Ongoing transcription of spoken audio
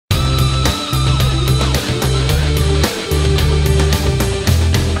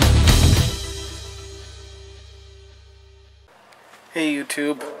Hey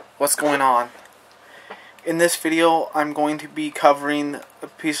YouTube, what's going on? In this video I'm going to be covering a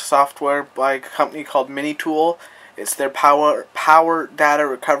piece of software by a company called MiniTools. It's their power data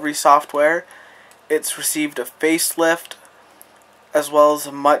recovery software. It's received a facelift as well as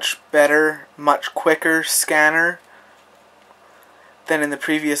a much better, much quicker scanner than in the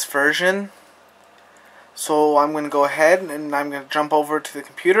previous version. So I'm going to go ahead and I'm going to jump over to the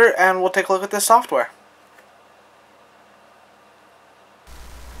computer and we'll take a look at this software.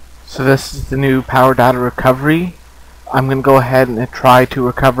 So this is the new power data recovery. I'm going to go ahead and try to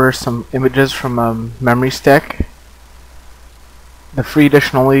recover some images from a memory stick. The free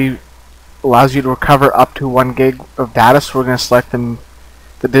edition only allows you to recover up to 1 gig of data, so we're going to select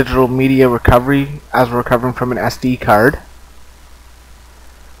the digital media recovery as we're recovering from an SD card.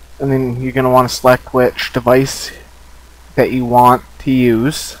 And then you're going to want to select which device that you want to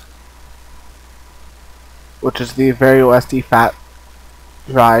use, which is the Vario SD FAT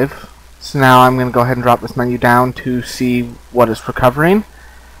drive. So now I'm going to go ahead and drop this menu down to see what is recovering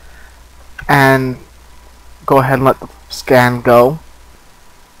and go ahead and let the scan go.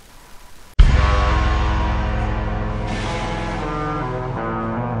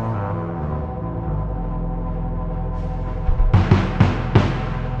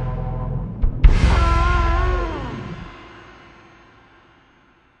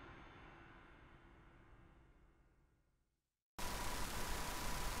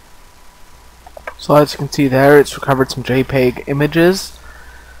 So as you can see there, it's recovered some JPEG images.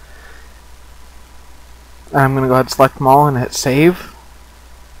 I'm going to go ahead and select them all and hit save.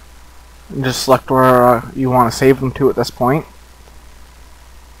 And just select where you want to save them to at this point.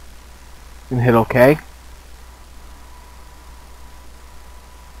 And hit OK.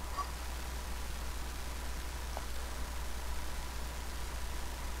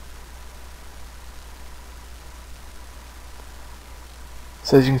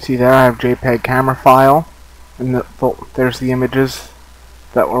 So as you can see there, I have JPEG camera file, and there's the images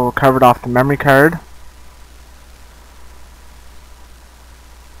that were recovered off the memory card.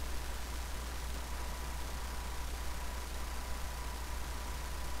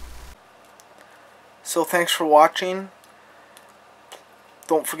 So thanks for watching.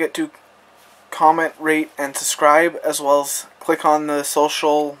 Don't forget to comment, rate, and subscribe, as well as click on the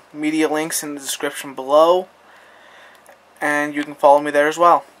social media links in the description below. And you can follow me there as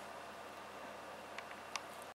well.